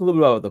let's talk a little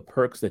bit about the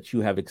perks that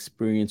you have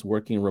experienced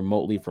working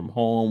remotely from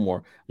home,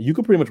 or you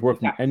can pretty much work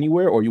Okay. from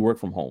anywhere or you work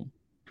from home.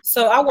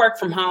 So I work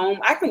from home.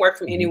 I can work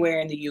from Mhm. anywhere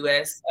in the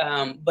U.S.,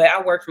 but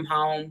I work from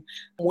home.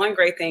 One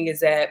great thing is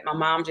that my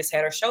mom just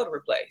had her shoulder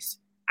replaced.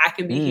 I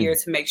can be here Mm,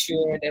 to make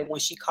sure that when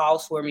she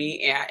calls for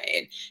me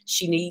and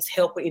she needs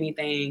help with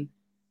anything,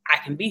 I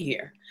can be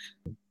here.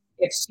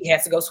 If she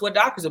has to go to a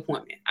doctor's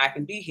appointment, I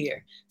can be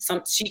here.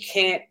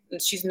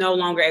 She's no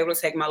longer able to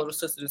take my little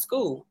sister to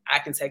school. I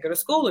can take her to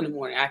school in the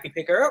morning. I can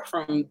pick her up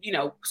from,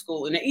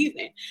 school in the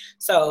evening.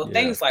 So yeah.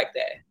 things like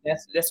that.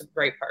 That's a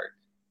great perk.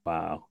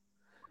 Wow.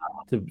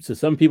 To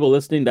some people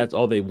listening, that's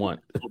all they want.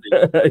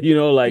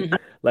 Like Mm-hmm.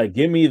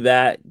 give me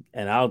that,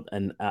 and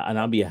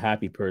I'll be a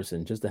happy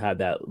person just to have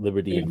that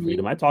liberty and Mm-hmm.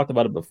 freedom. I talked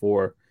about it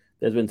before.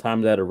 There's been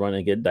times I had to run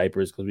and get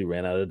diapers because we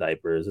ran out of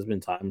diapers. There's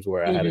been times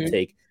where I had to Mm-hmm.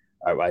 take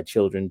my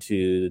children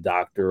to the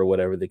doctor or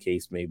whatever the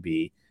case may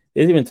be.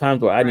 There's even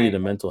times where I needed Right. a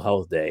mental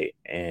health day,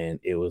 and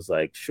it was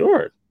like,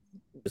 sure,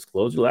 just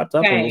close your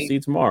laptop and we'll Same. see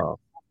you tomorrow.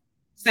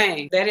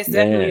 Same. That is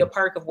definitely a Man,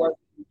 perk of working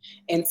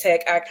in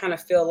tech. I kind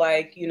of feel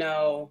like,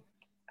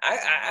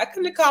 I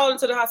couldn't call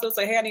into the hospital and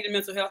say, hey, I need a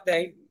mental health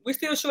day. We're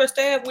still short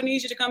staffed. We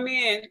need you to come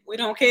in. We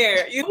don't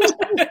care.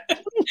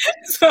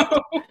 So,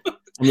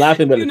 I'm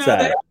laughing, but it's that's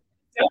sad.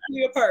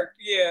 definitely a perk.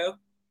 Yeah.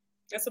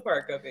 That's a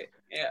perk of it.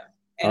 Yeah.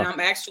 And Okay. I'm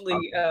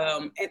actually,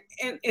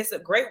 and it's a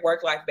great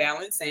work-life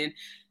balance. And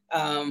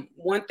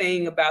one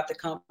thing about the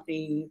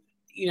company,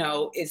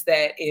 is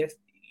that if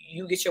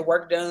you get your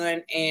work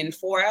done in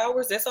 4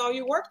 hours, that's all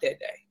you work that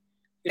day.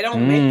 They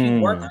don't make you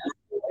work. Mm,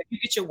 If you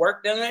get your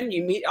work done,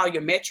 you meet all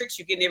your metrics,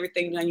 you're getting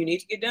everything done you need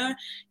to get done.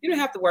 You don't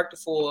have to work the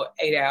full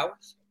 8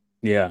 hours.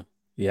 yeah,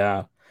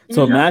 yeah.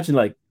 So Mm-hmm. imagine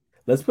like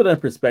let's put it in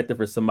perspective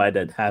for somebody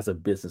that has a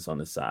business on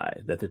the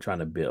side that they're trying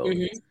to build.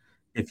 Mm-hmm.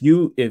 If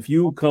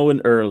you go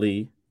in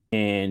early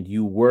and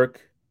you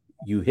work,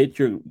 you hit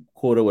your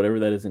quota, whatever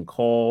that is in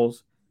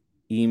calls,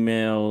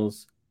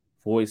 emails,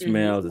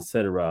 voicemails,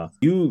 etc.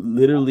 You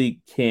literally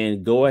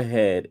can go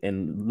ahead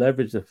and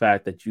leverage the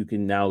fact that you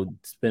can now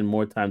spend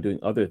more time doing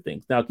other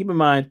things. Now, keep in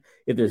mind,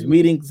 if there's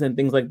meetings and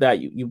things like that,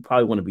 you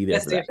probably want to be there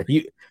for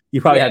that.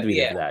 You probably have to be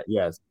there for that.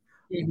 Yes.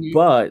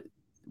 But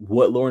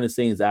what Lauren is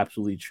saying is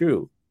absolutely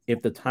true.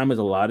 If the time is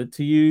allotted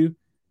to you,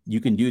 you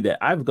can do that.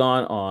 I've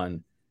gone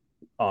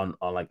on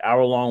like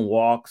hour-long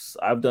walks.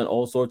 I've done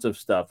all sorts of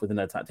stuff within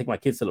that time. Take my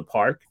kids to the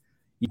park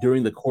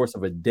during the course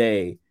of a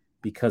day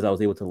because I was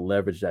able to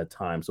leverage that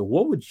time. So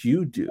what would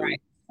you do? Right.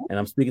 And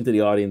I'm speaking to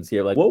the audience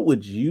here. Like, what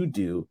would you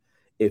do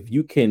if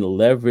you can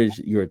leverage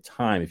your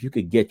time, if you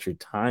could get your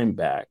time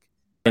back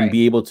and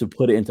be able to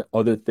put it into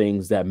other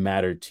things that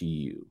matter to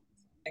you?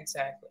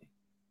 Exactly.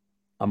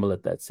 I'm going to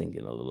let that sink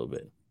in a little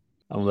bit.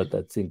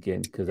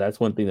 Because that's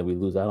one thing that we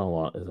lose out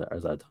on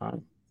is our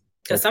time.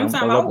 Because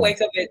sometimes I'll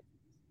wake up at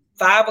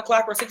 5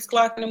 o'clock or 6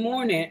 o'clock in the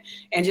morning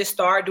and just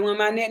start doing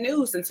my net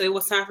news until it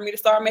was time for me to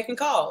start making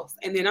calls.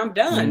 And then I'm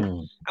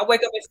done. I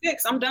wake up at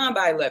 6, I'm done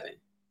by 11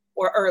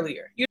 or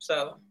earlier.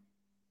 So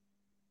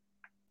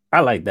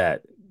I like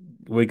that.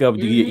 Wake up,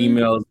 do your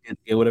emails,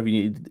 get whatever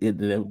you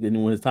need.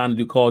 And when it's time to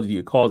do calls, you do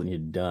your calls and you're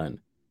done.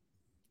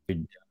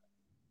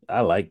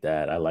 I like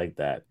that.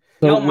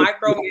 No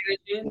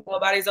micromanaging.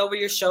 Nobody's over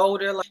your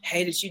shoulder. Like,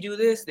 hey, did you do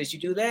this? Did you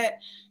do that?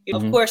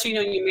 Of course,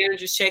 your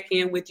managers check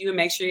in with you and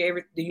make sure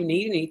do you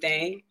need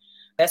anything.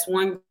 That's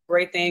one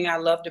great thing I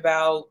love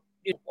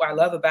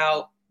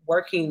about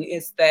working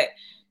is that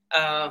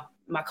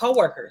my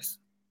coworkers,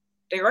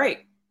 they're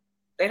great.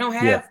 They don't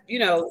have,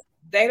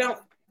 they don't.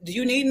 Do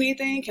you need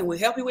anything? Can we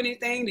help you with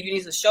anything? Do you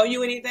need to show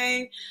you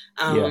anything?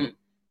 And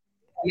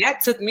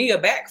that took me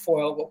aback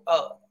for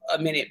a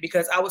minute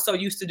because I was so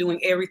used to doing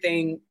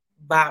everything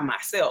by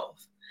myself.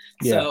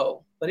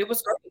 So, but it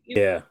was great.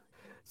 Yeah.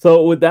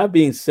 So with that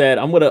being said,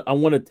 I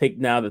want to take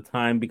now the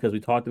time because we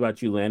talked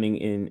about you landing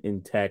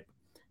in tech.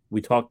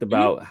 We talked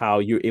about how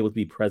you're able to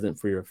be present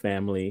for your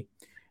family.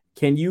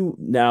 Can you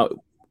now,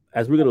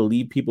 as we're going to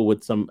leave people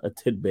with a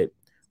tidbit,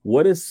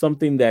 what is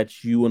something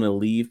that you want to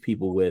leave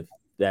people with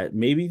that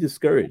may be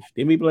discouraged?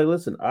 They may be like,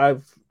 listen,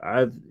 I've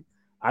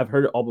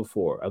heard it all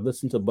before. I've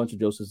listened to a bunch of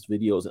Joseph's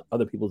videos and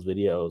other people's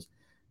videos,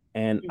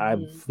 and I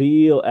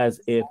feel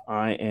as if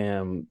I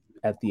am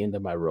at the end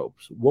of my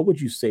ropes. What would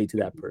you say to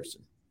that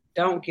person?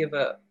 Don't give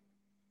up.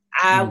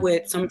 I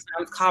would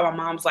sometimes call my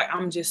mom's like,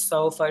 I'm just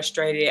so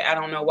frustrated. I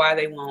don't know why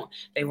they won't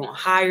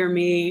hire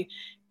me.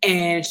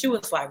 And she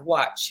was like,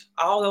 watch,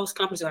 all those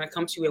companies are going to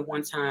come to you at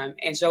one time.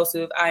 And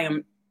Joseph, I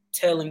am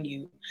telling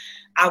you,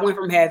 I went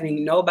from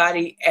having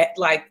nobody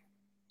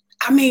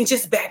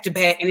just back to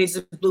back, and it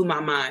just blew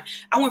my mind.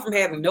 I went from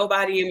having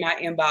nobody in my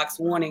inbox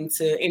wanting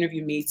to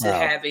interview me to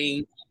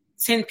having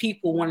 10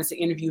 people wanted to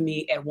interview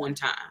me at one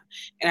time.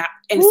 And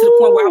to the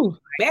point where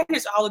I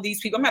manage all of these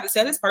people. I'm about to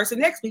tell this person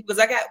next week because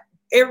I got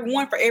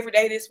everyone for every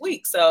day this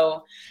week.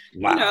 So,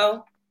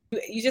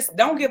 you just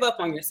don't give up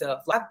on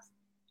yourself. Like,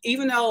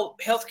 even though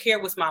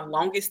healthcare was my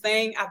longest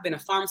thing, I've been a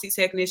pharmacy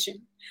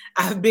technician.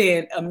 I've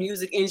been a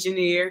music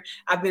engineer.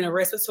 I've been a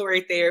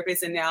respiratory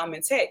therapist, and now I'm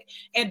in tech.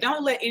 And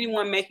don't let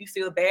anyone make you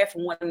feel bad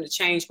for wanting to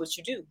change what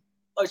you do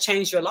or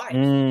change your life.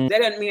 That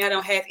doesn't mean I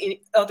don't have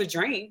any other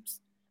dreams.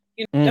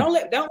 Don't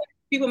let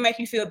people make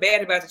you feel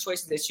bad about the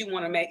choices that you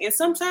want to make. And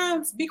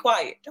sometimes be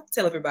quiet. Don't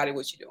tell everybody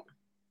what you're doing.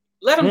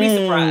 Let them be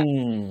surprised.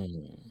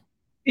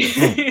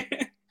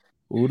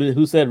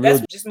 Who said real?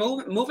 That's just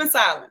move in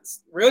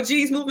silence. Real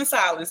G's move in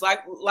silence,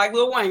 like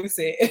Lil Wayne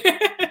said.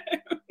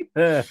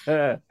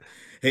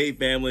 Hey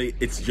family,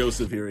 it's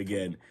Joseph here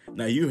again.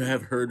 Now you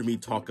have heard me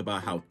talk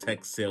about how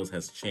tech sales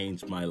has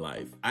changed my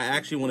life. I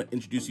actually want to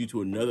introduce you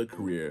to another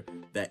career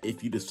that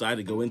if you decide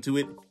to go into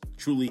it,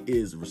 truly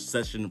is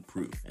recession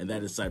proof, and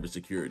that is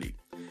cybersecurity.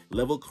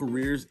 Level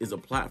Careers is a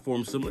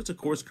platform similar to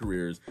Course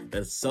Careers that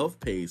is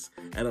self-paced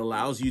and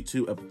allows you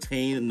to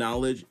obtain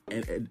knowledge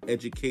and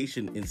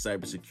education in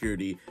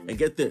cybersecurity, and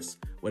get this,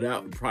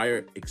 without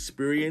prior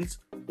experience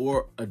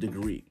or a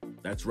degree.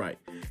 That's right.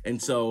 And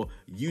so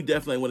you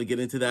definitely want to get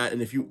into that.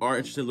 And if you are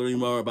interested in learning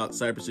more about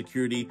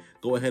cybersecurity,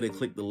 go ahead and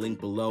click the link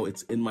below.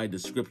 It's in my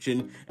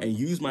description, and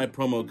use my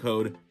promo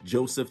code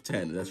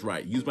Joseph10. That's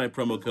right. Use my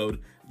promo code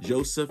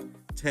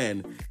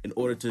Joseph10 in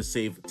order to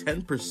save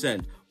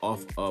 10%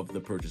 off of the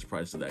purchase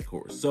price of that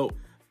course. So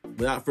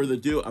without further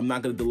ado, I'm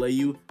not going to delay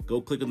you. Go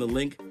click on the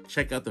link,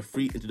 check out the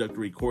free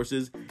introductory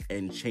courses,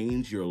 and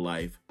change your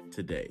life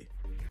today.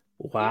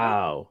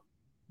 Wow.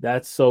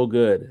 That's so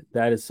good.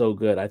 That is so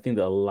good. I think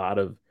that a lot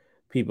of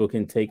people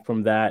can take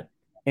from that.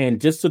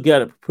 And just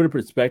to put a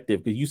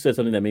perspective, because you said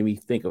something that made me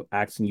think of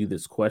asking you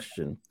this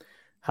question.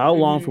 How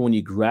long from when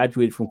you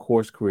graduated from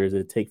Course Careers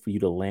did it take for you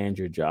to land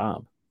your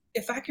job?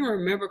 If I can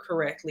remember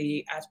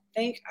correctly, I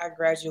think I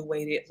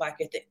graduated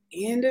like at the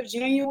end of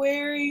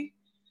January,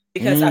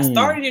 because I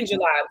started in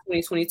July of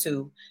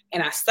 2022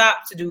 and I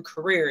stopped to do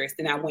careers.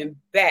 Then I went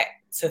back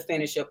to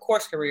finish up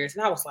Course Careers.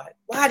 And I was like,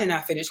 why didn't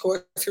I finish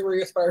Course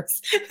Careers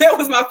first? That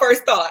was my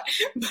first thought.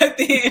 But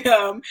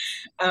then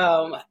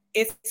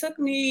it took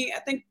me, I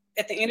think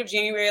at the end of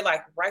January,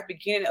 like right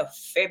beginning of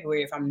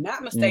February, if I'm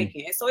not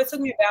mistaken. So it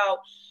took me about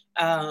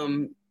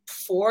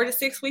 4 to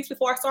 6 weeks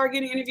before I started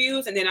getting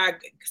interviews, and then I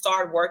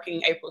started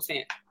working April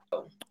 10th.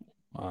 So,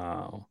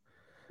 wow,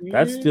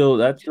 that's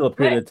still a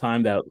period of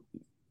time that.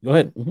 Go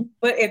ahead. Mm-hmm.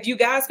 But if you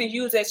guys can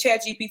use that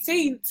Chat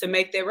GPT to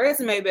make their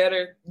resume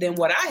better than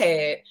what I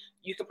had,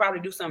 you could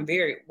probably do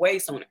something way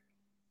sooner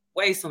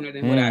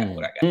than what I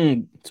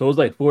got. So it was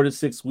like 4 to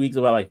 6 weeks.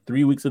 About like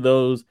 3 weeks of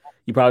those,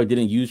 you probably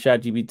didn't use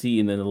Chat GPT,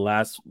 and then the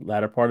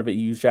latter part of it,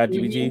 you used Chat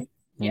GPT.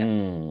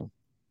 Yeah.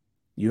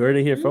 You heard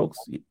it here, folks.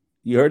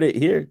 You heard it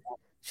here.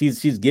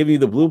 She's giving you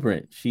the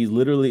blueprint. She's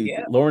literally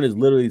Lauren is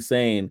literally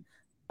saying,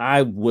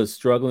 I was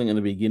struggling in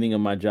the beginning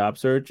of my job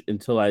search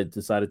until I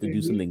decided to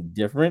do something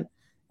different.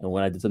 And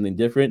when I did something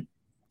different,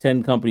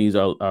 10 companies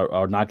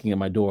are knocking at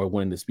my door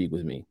wanting to speak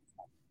with me.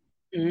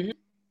 And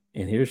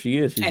here she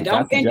is. She's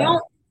got the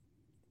job.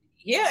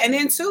 Yeah, and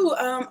then too,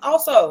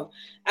 also,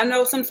 I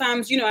know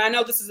sometimes, I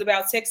know this is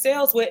about tech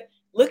sales, but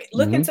look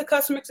into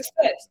customer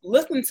success.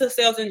 Look into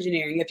sales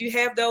engineering. If you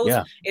have those,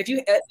 if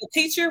you a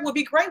teacher would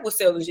be great with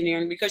sales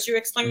engineering because you're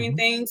explaining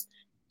things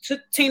to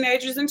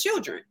teenagers and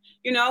children.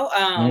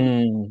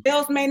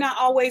 Sales may not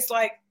always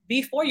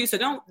be for you, so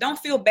don't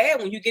feel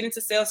bad when you get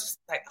into sales. Just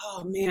like,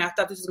 oh man, I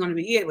thought this was going to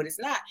be it, but it's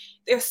not.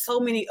 There's so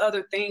many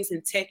other things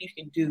in tech you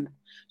can do.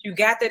 You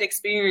got that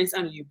experience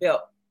under your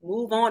belt.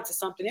 Move on to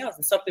something else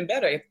and something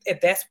better if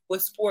that's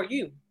what's for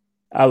you.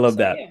 I love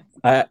that.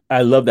 Yeah.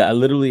 I love that. I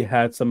literally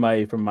had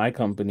somebody from my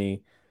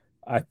company,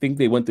 I think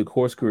they went through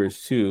Course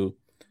Careers too.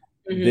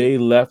 They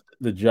left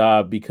the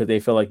job because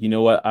they felt like, you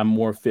know what, I'm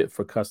more fit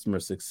for customer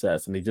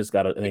success. And they just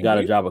got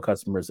a job of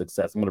customer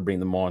success. I'm going to bring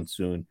them on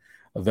soon,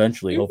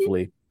 eventually,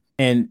 hopefully.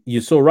 And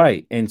you're so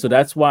right. And so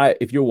that's why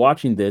if you're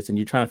watching this and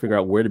you're trying to figure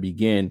out where to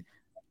begin,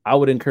 I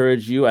would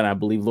encourage you, and I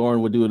believe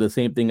Lauren would do the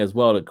same thing as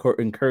well, to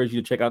encourage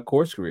you to check out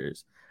Course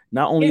Careers.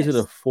 Not only is it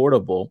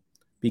affordable,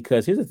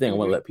 because here's the thing I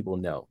want to let people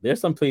know. There's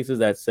some places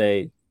that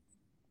say,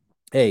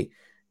 hey,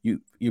 you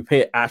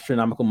pay an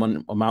astronomical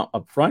amount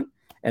up front,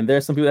 and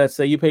there's some people that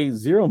say you pay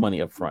zero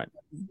money up front.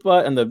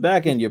 But on the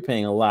back end, you're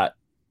paying a lot,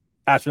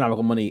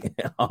 astronomical money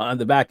on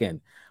the back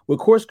end. With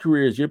Course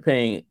Careers, you're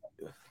paying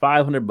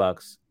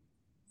 $500,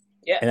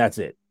 and that's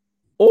it.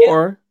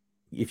 Or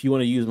if you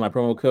want to use my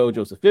promo code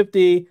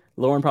Joseph50,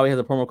 Lauren probably has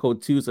a promo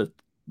code too, so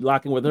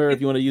lock in with her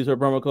if you want to use her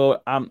promo code.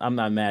 I'm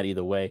not mad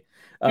either way.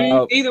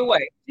 Either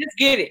way, just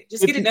get it.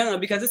 Just get it done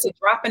because it's a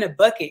drop in a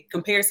bucket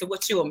compared to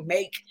what you will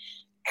make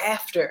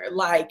after.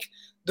 Like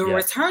the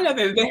return of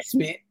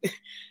investment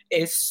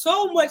is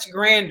so much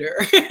grander,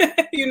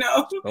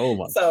 So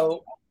much.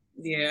 So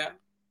yeah.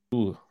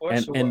 Ooh.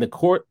 And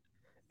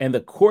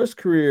the Course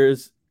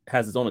Careers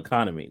has its own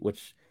economy,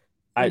 which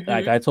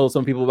I told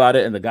some people about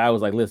it, and the guy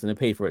was like, listen, it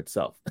paid for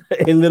itself.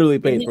 It literally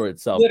paid for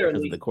itself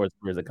because of the Course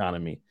Careers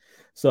economy.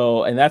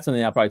 So, and that's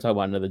something I'll probably talk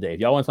about another day.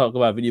 If y'all want to talk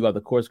about a video about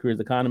the Course Careers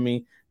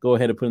economy, go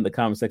ahead and put in the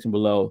comment section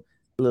below.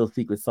 A little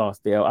secret sauce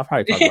there. I'll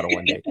probably talk about it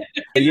one day.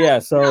 But yeah,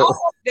 so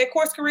that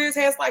Course Careers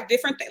has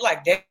different things,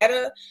 like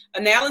data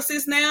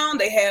analysis now.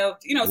 They have,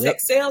 tech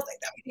sales.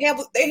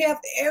 They have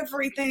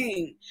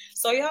everything.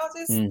 So y'all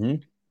just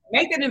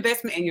make an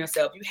investment in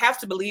yourself. You have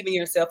to believe in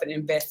yourself and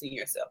invest in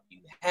yourself. You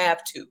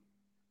have to.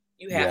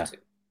 You have to.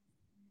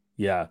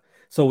 Yeah.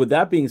 So with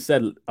that being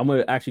said, I'm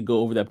going to actually go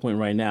over that point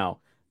right now.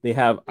 They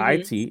have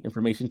IT,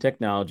 information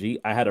technology.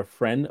 I had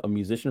a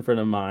musician friend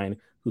of mine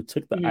who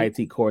took the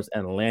IT course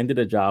and landed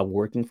a job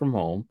working from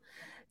home.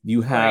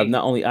 You have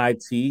not only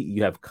IT,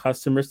 you have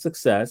customer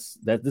success.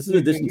 This is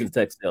addition to the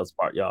tech sales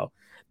part, y'all.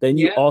 Then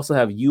you also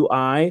have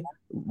UI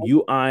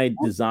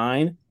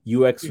design,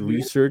 UX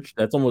research.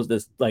 That's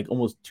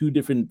almost two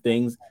different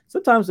things.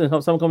 Sometimes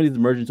some companies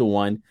merge into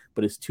one,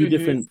 but it's two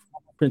different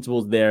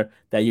principles there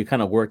that you're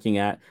kind of working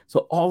at. So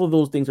all of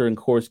those things are in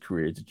Course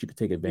Careers that you could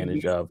take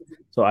advantage of.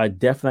 So I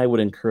definitely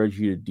would encourage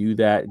you to do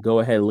that.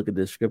 Go ahead and look at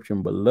the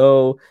description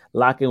below.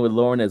 Lock in with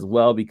Lauren as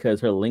well, because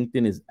her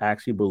LinkedIn is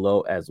actually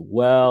below as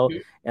well.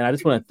 And I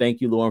just want to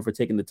thank you, Lauren, for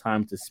taking the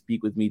time to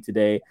speak with me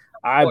today.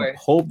 I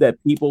hope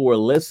that people were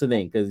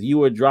listening because you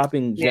were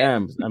dropping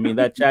gems. I mean,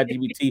 that Chat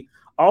GPT.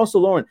 Also,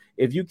 Lauren,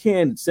 if you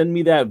can send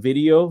me that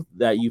video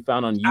that you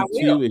found on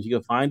YouTube, if you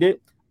can find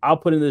it, I'll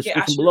put it in the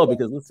description below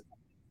because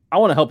I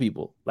want to help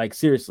people. Like,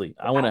 seriously,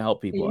 I want to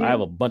help people. I have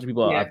a bunch of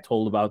people I've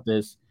told about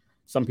this.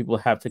 Some people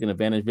have taken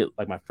advantage of it,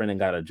 like my friend, and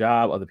got a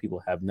job. Other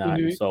people have not.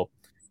 And so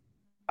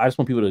I just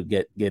want people to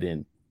get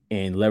in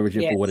and leverage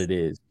it for what it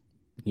is,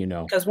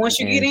 Because once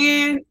you get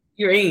in,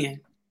 you're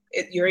in.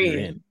 You're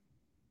in.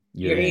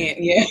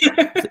 Yeah.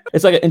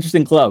 It's like an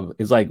interesting club.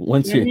 It's like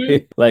once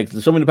you like,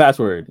 show me the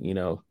password,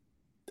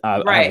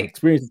 I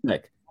experience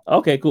tech.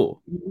 Okay,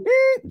 cool.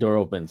 Door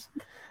opens.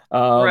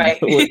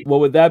 Well,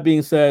 with that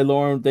being said,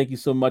 Lauren, thank you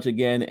so much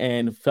again.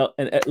 And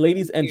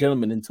ladies and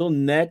gentlemen, until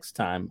next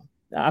time,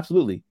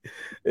 absolutely.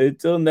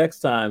 Until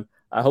next time,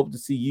 I hope to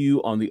see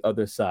you on the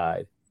other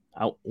side.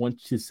 I want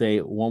you to say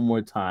it one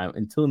more time.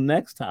 Until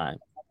next time,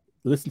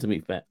 listen to me,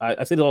 fam.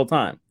 I say it all the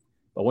time,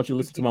 but I want you to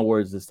listen to my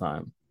words this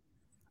time.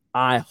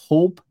 I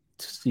hope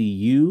to see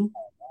you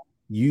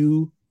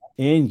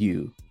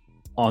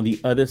on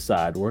the other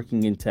side,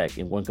 working in tech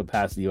in one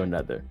capacity or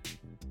another.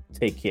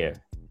 Take care.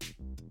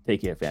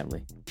 Take care,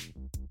 family.